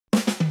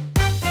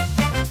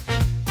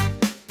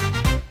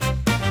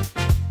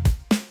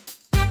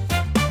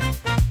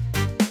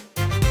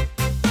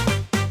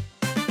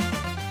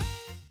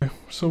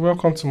So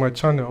welcome to my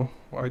channel.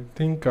 I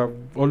think I've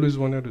always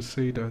wanted to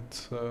say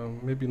that,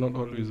 maybe not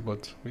always,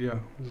 but yeah,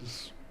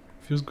 it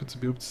feels good to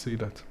be able to say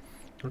that.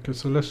 Okay,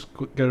 so let's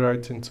get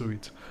right into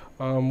it.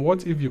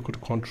 What if you could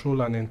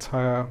control an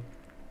entire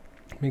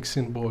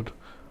mixing board,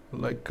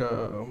 like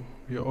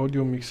your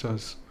audio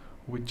mixers,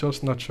 with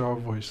just natural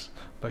voice?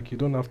 Like you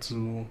don't have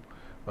to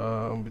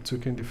be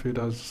tweaking the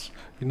faders.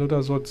 You know,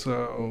 that's what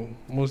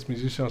most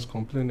musicians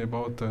complain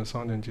about,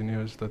 sound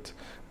engineers, that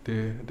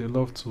they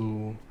love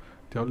to,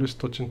 they're always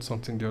touching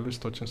something, they're always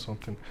touching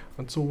something.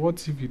 And so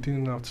what if you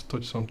didn't have to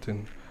touch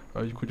something?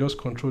 You could just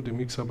control the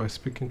mixer by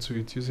speaking to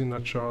it using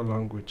natural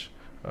language.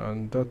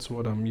 And that's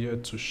what I'm here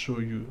to show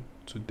you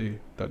today,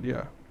 that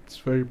yeah, it's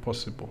very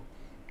possible.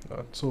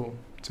 So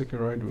take a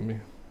ride with me.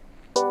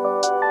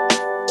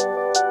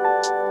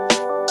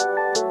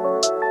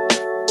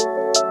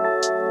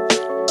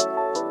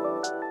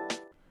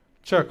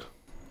 Check.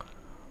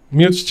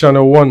 Mute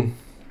channel 1.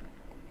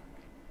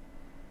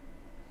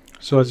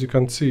 So as you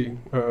can see,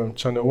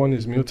 channel 1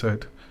 is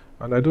muted,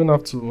 and I don't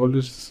have to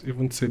always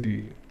even say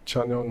the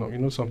channel. No, you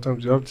know,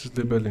 sometimes you have this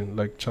labeling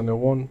like channel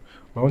 1.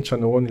 My own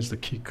channel 1 is the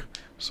kick,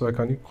 so I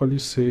can equally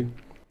say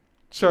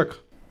check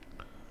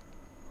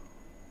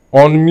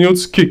on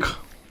mute kick.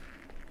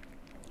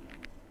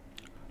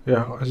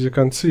 Yeah, as you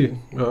can see,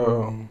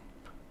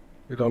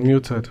 it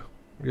unmuted.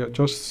 Yeah,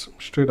 just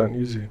straight and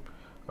easy.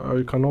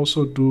 You can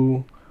also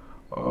do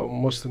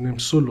what's the name,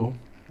 solo.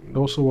 It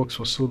also works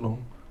for solo.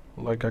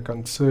 Like I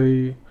can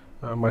say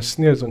my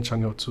snare is on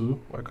channel 2.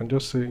 I can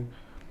just say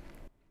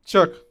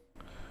check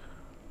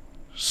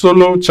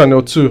solo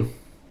channel 2.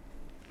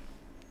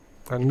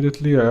 And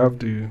immediately I have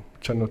the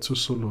channel 2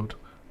 soloed.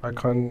 I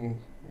can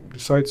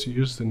decide to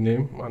use the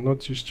name and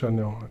not use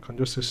channel. I can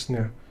just say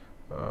snare.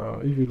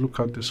 If you look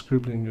at the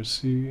scribbling, you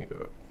see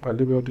I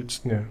labeled it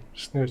snare.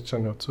 Snare is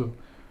channel 2.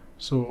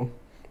 So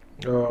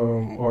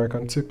or I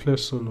can say clear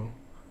solo.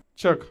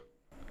 Check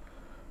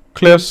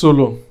clear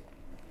solo.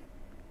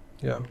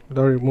 Yeah,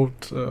 that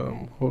removed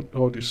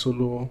all the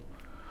solo,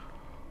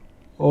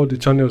 all the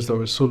channels that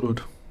were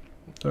soloed.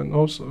 And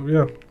also,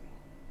 yeah,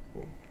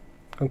 you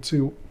can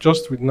see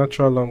just with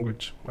natural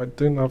language. I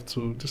didn't have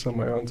to, these are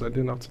my hands, I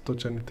didn't have to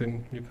touch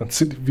anything. You can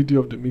see the video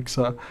of the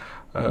mixer.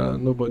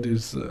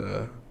 Nobody's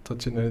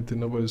touching anything,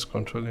 nobody's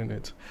controlling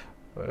it.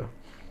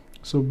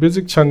 So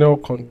basic channel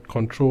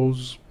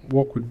controls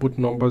work with both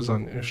numbers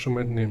and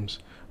instrument names.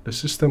 The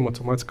system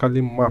automatically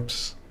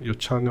maps your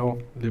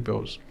channel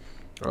labels.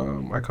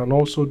 I can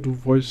also do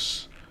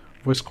voice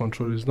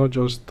control. It's not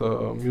just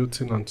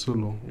muting and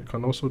solo. You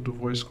can also do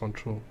voice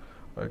control.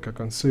 Like I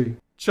can say,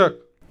 check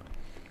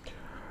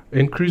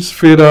increase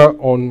fader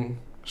on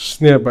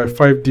snare by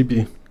 5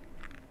 dB.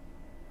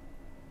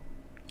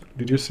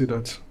 Did you see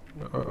that?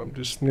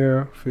 The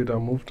snare fader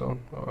moved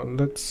down.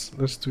 Let's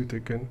do it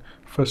again.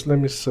 First, let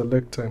me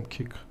select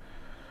kick.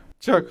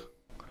 Check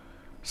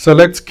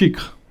select kick.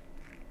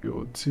 You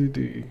would see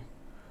the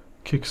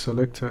kick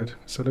selected.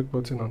 Select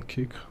button on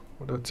kick.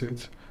 That's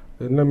it.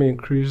 Then let me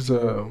increase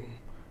the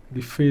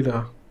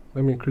fader.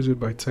 Let me increase it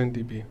by 10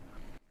 dB.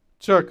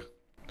 Check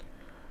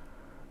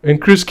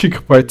increase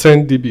kick by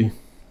 10 dB.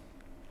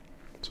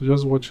 So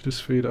just watch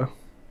this fader.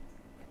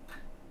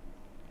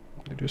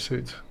 Did you see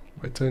it?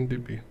 By 10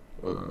 dB.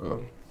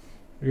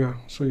 Yeah,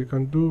 so you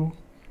can do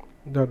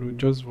that with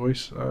just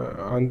voice.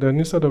 And then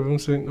instead of even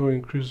saying oh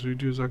increase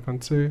reduce, I can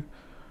say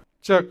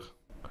check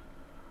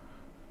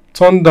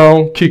turn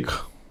down kick.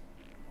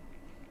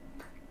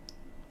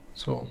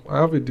 So I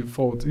have a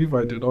default. If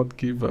I do not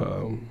give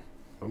a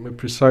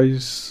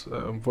precise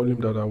volume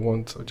that I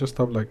want, I just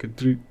have like a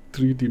 3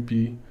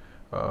 dB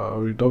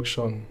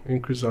reduction,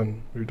 increase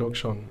and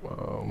reduction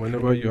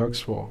whenever you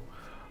ask for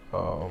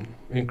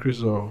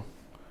increase or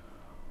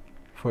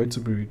for it to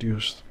be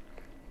reduced.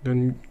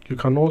 Then you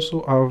can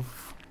also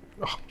have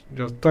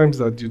there are times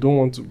that you don't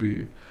want to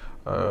be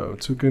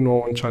tweaking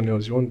on one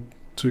channels. You want to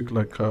tweak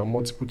like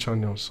multiple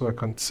channels. So I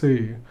can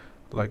say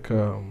like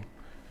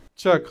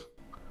check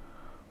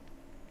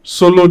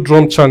solo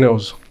drum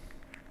channels,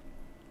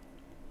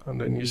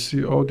 and then you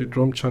see all the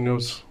drum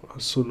channels are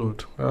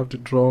soloed. I have the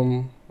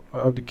drum,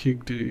 I have the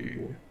kick, the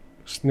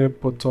snare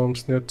bottom,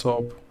 snare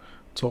top,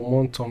 tom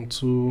 1, tom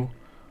 2,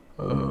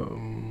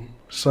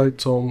 side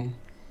tom,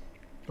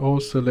 all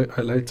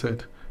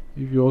highlighted.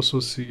 If you also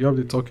see, you have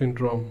the talking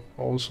drum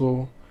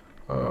also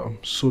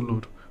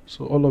soloed.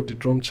 So all of the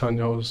drum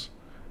channels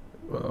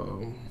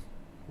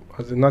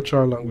as a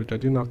natural language, I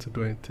didn't have to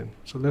do anything.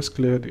 So let's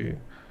clear the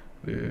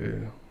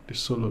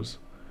solos.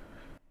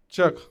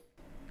 Check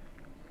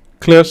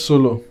clear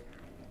solo,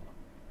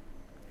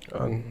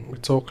 and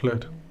it's all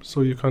cleared.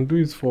 So you can do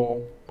it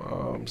for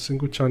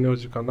single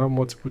channels. You can have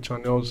multiple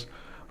channels.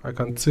 I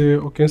can say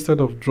okay,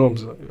 instead of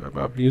drums,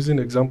 I've been using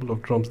example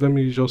of drums, let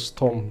me use just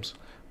toms,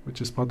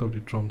 which is part of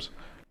the drums.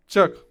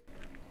 Check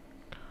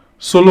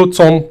solo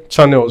tom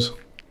channels.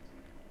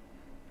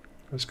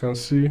 As you can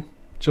see,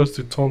 just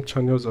the tom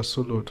channels are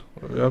soloed.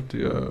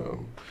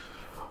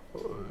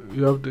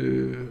 You have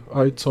the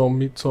high tom,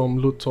 mid tom,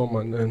 low tom,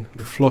 and then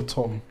the floor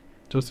tom.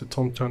 Just the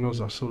tom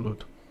channels are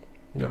soloed.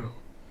 Yeah.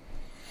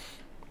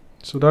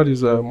 So that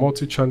is a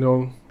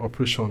multi-channel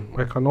operation.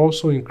 I can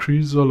also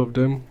increase all of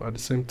them at the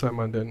same time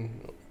and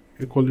then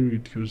equally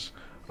reduce.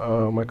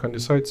 I can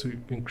decide to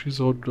increase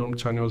all drum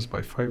channels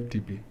by 5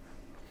 dB.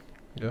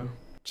 Yeah.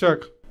 Check.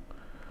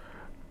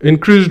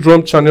 Increase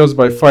drum channels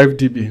by 5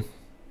 dB.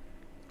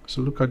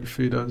 So look at the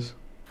faders.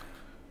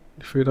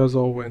 The faders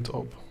all went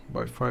up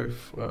by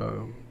 5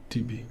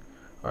 dB.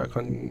 I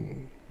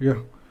can,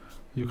 yeah.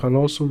 You can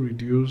also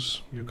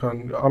reduce. You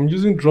can. I'm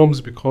using drums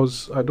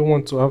because I don't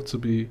want to have to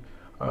be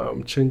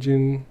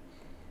changing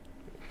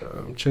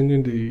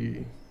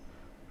the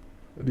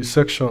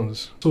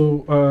sections.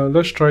 So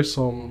let's try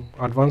some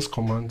advanced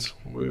commands.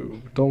 We're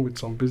done with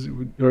some basic.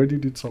 We already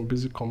did some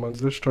basic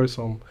commands. Let's try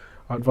some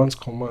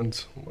advanced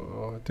commands.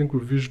 I think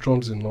we've used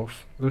drums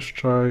enough. Let's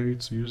try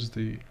to use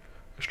the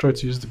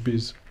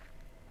bass.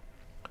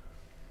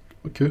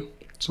 Okay.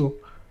 So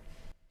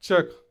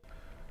check.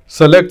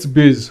 Select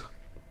bass.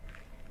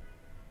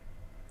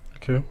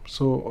 Okay.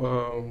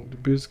 So the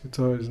bass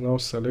guitar is now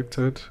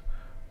selected.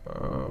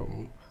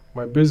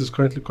 My bass is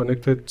currently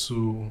connected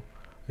to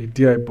a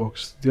DI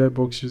box. DI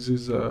box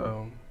uses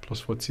plus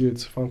 48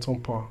 phantom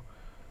power.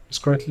 It's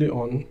currently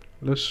on.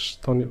 Let's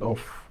turn it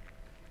off.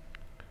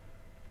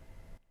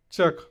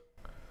 Check.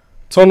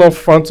 Turn off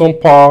phantom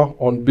power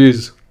on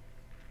bass.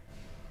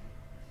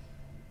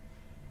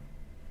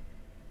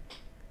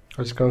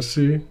 As you can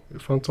see, the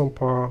phantom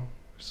power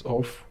is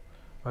off.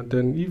 And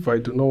then if I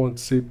do not want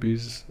to say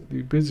bass,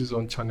 the bass is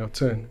on channel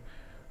 10.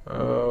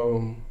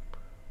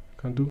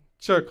 Can do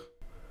check.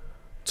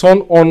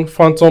 Turn on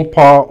phantom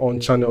power on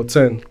channel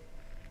 10.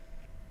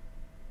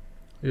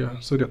 Yeah,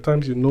 so there are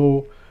times you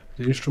know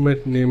the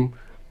instrument name,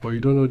 but you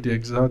don't know the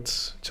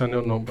exact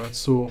channel number,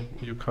 so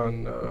you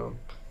can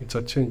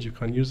interchange. You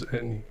can use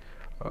any.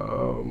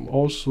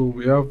 Also,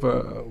 we have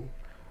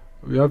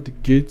the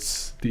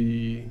gates,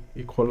 the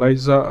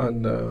equalizer,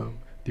 and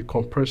the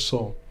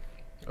compressor.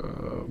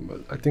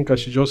 I think I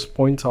should just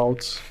point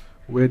out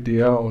where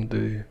they are on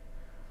the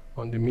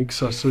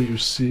mixer, so you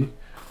see.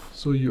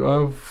 So you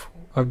have.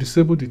 I've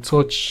disabled the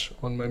touch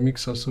on my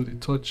mixer, so the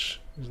touch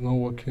is not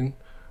working.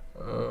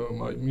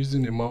 I'm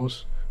using a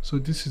mouse. So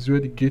this is where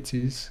the gate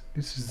is.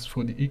 This is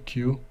for the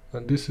EQ,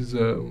 and this is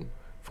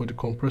for the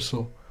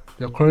compressor.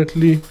 They're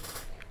currently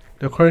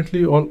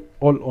all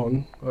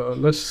on.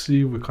 Let's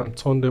see if we can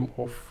turn them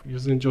off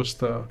using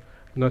just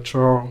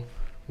natural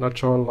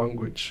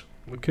language.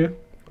 Okay.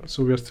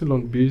 So we are still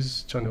on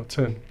bass channel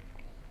 10.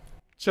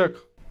 Check.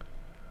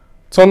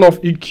 Turn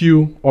off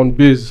EQ on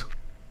bass.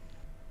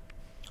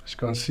 As you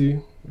can see,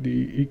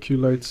 the EQ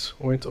lights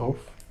went off.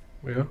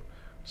 Yeah.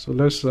 So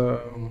let's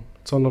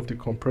turn off the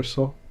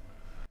compressor.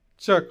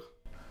 Check.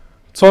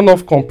 Turn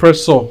off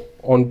compressor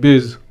on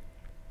bass.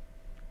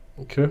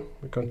 Okay,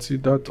 we can see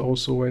that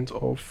also went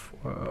off.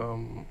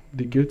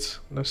 The gate.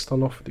 Let's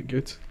turn off the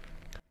gate.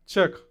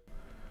 Check.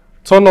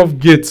 Turn off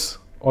gate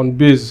on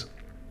bass.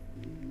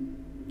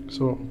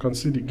 So you can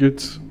see the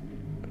gate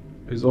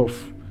is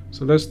off.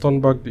 So let's turn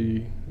back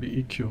the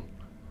EQ.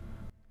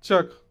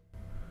 Check.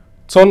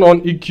 Turn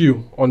on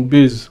EQ on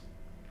bass.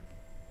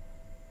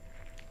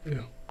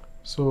 Yeah.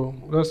 So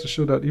that's to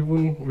show that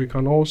even we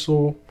can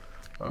also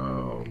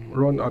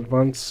run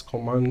advanced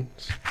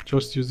commands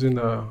just using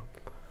our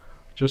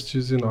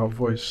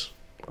voice.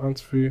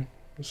 Hands free.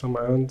 These are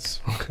my hands.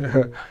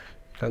 You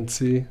can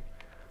see.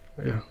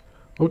 Yeah.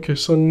 Okay.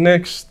 So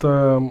next,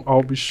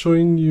 I'll be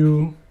showing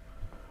you.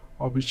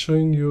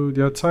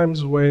 There are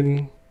times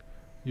when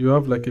you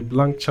have like a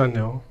blank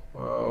channel.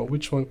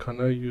 Which one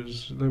can I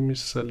use? Let me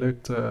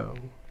select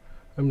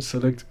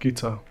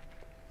guitar.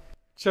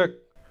 Check.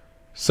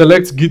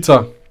 Select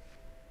guitar.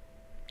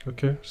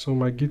 Okay, so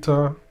my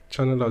guitar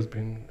channel has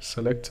been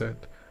selected.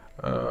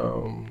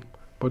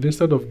 But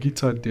instead of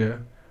guitar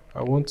there,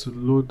 I want to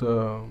load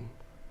a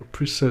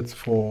preset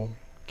for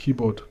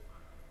keyboard.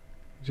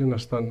 Do you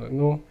understand? I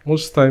know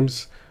most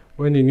times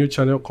when a new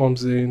channel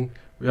comes in,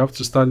 we have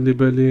to start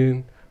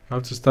labeling.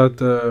 Have to start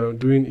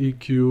doing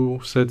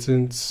EQ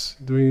settings.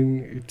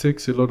 It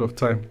takes a lot of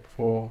time.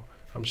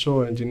 I'm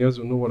sure engineers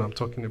will know what I'm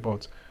talking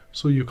about.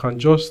 So you can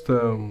just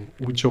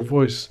with your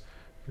voice,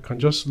 you can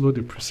just load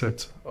the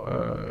preset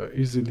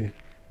easily.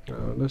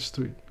 Let's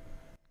do it.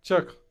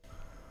 Check.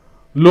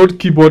 Load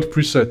keyboard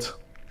preset.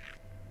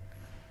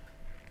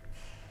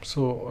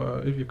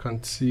 So if you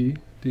can see,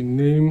 the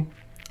name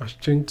has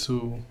changed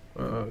to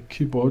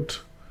keyboard.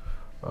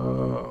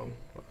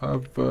 I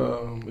have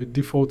a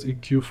default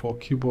EQ for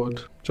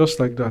keyboard, just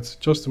like that,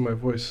 just to my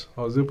voice.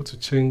 I was able to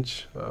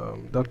change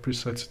that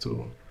preset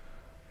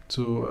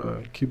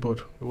to keyboard.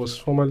 It was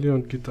formerly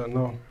on guitar,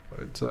 now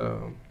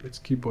it's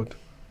keyboard.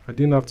 I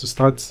didn't have to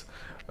start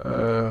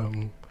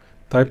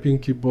typing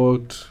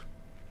keyboard,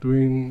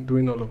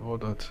 doing all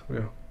that.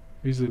 Yeah,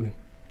 easily.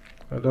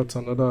 And that's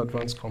another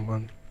advanced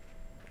command,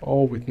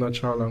 all with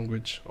natural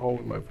language, all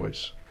with my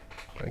voice.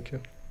 Thank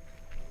you.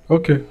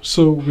 Okay,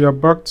 so we are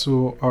back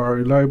to our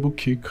reliable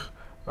kick.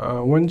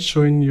 When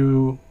showing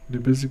you the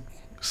basic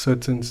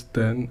settings,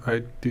 then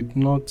I did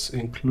not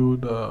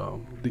include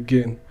the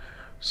gain.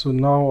 So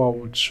now I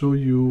would show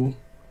you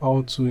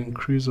how to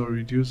increase or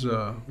reduce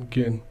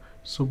gain.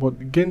 So,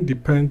 but gain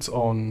depends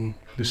on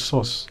the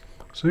source.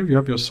 So if you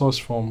have your source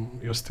from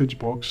your stage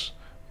box,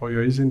 or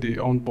you're using the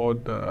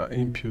onboard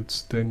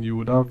inputs, then you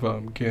would have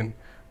gain.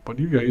 But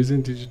if you're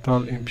using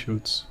digital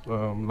inputs,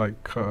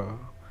 like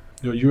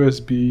your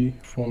USB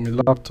from a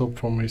laptop,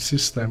 from a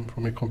system,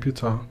 from a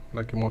computer,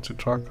 like a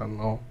multi-track and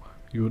all,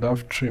 you would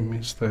have trim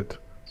instead.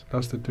 So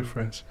that's the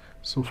difference.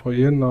 So for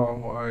here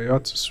now, I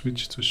had to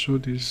switch to show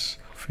this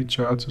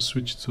feature. I had to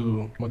switch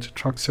to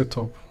multi-track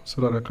setup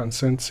so that I can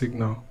send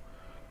signal.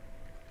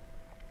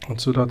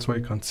 And so that's why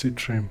you can see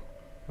trim.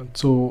 And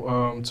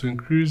so to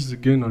increase the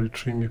gain or the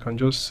trim, you can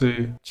just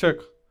say check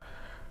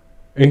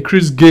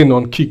increase gain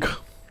on kick.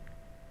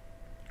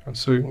 And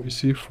so you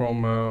see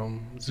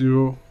from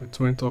 0 it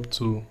went up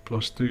to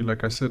 +3.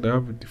 Like I said, I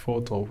have a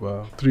default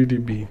of 3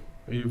 dB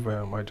if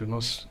I do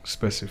not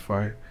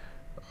specify.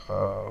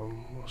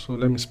 So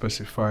let me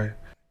specify.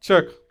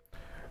 Check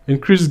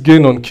increase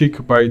gain on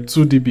kick by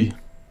 2 dB.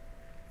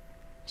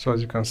 So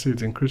as you can see,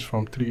 it increased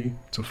from 3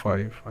 to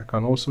 5. I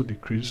can also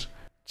decrease.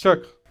 Check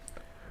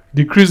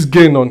decrease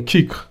gain on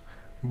kick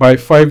by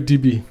 5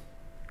 dB.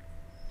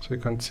 So you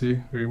can see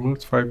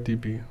removed 5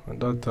 dB and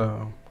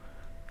that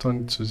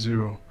turned it to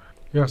 0.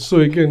 Yeah, so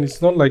again,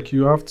 it's not like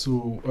you have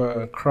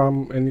to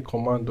cram any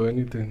command or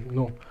anything.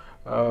 No,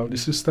 the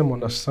system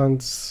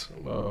understands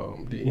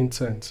the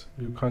intent.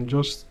 You can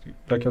just,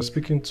 like you're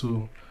speaking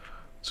to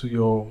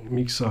your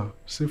mixer.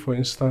 Say for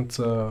instance,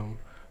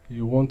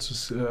 you want to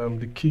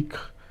the kick,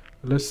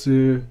 let's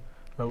say,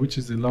 which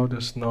is the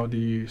loudest now,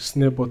 the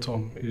snare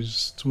bottom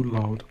is too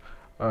loud.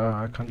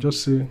 I can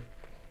just say,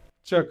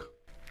 check,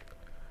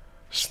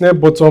 snare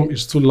bottom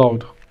is too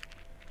loud.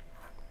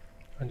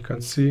 And you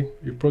can see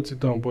it brought it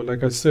down. But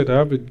like I said, I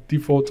have a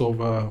default of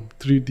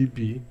 3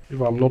 dB. If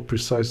I'm not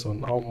precise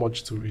on how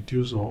much to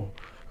reduce or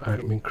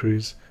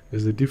increase,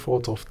 is the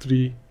default of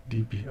 3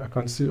 dB. I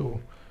can say, oh,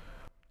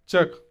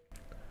 check,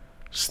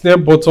 snare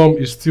bottom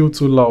is still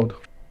too loud.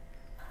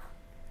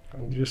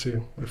 And you see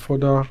a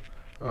further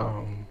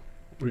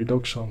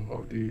reduction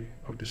of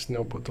the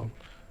snare bottom.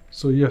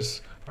 So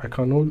yes, I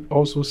can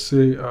also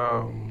say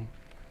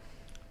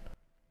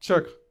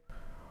check,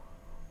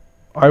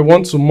 I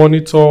want to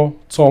monitor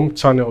tom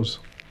channels.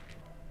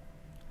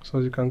 So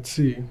as you can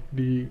see,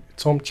 the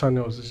tom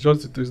channels is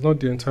just, it's not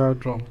the entire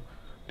drum.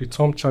 The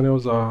tom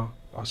channels are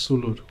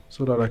soloed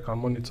so that I can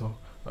monitor.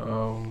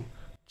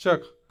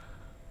 Check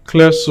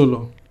clear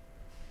solo.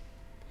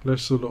 Clear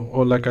solo.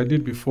 Or like I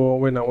did before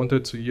when I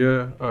wanted to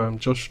hear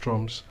just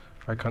drums,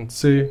 I can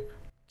say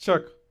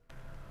check,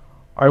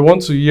 I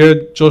want to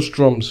hear just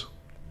drums.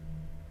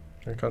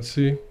 You can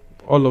see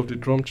all of the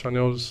drum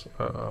channels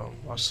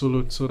are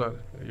soloed so that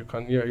you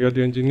can hear. You're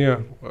the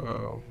engineer,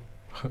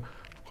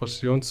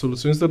 because you want solo.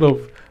 So instead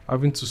of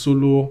having to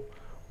solo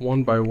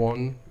one by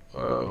one,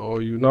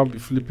 or you now be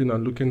flipping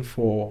and looking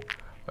for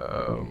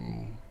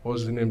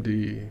what's the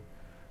name,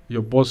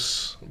 your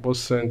boss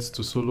sends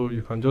to solo,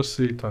 you can just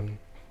say it and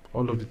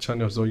all of the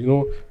channels. Or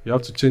you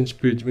have to change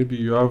page. Maybe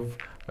you have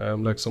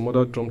like some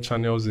other drum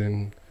channels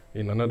in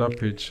another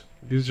page.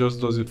 This just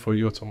does it for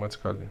you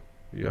automatically.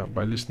 Yeah,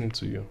 by listening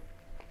to you.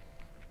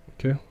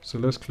 Okay, so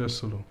let's clear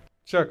solo.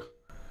 Check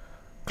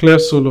clear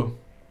solo.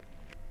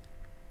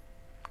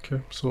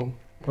 Okay, so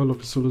all of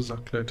the solos are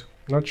cleared.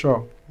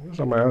 Natural. Those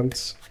are my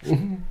hands.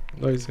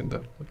 Noise in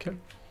them. Okay.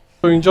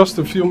 So in just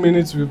a few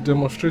minutes, we've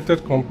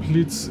demonstrated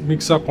complete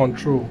mixer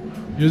control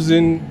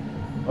using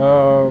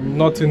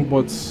nothing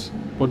but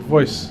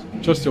voice,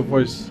 just your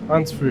voice,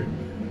 hands free.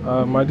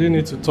 I didn't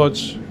need to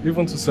touch,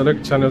 even to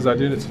select channels. I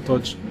didn't need to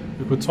touch.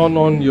 You could turn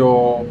on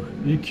your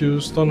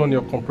EQs, turn on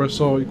your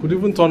compressor. You could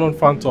even turn on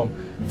phantom.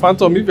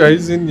 Phantom, if you're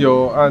using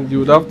your hand, you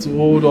would have to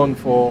hold on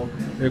for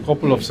a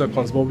couple of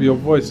seconds, but with your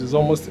voice is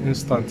almost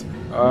instant.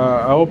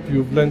 I hope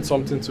you've learned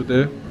something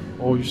today,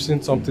 or you've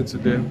seen something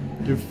today.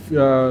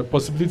 If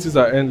possibilities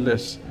are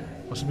endless.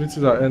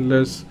 Possibilities are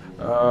endless.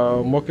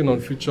 Working on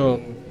feature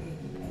on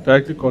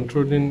directly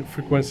controlling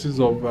frequencies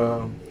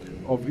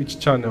of each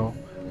channel.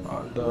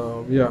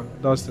 And yeah,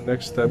 that's the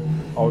next step.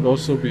 I would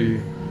also be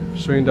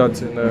showing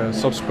that in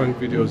subsequent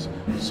videos.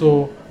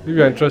 So if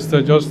you're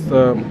interested, just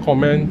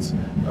comment,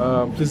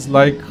 please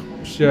like,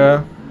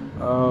 share.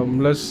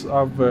 Let's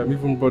have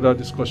even broader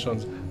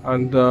discussions.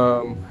 And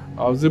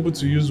I was able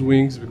to use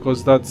Wings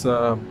because that's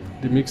the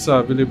mixer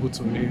available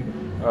to me.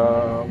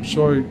 I'm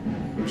sure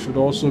you should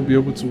also be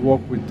able to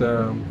work with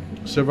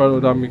several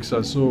other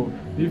mixers. So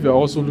if you're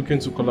also looking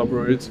to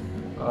collaborate,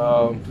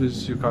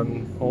 please, you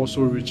can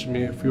also reach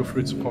me. Feel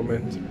free to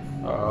comment.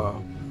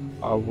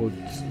 I would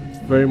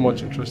very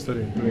much interested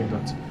in doing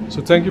that.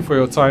 So thank you for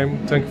your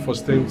time. Thank you for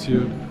staying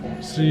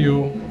tuned. See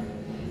you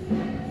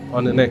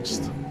on the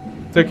next.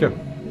 Take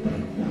care.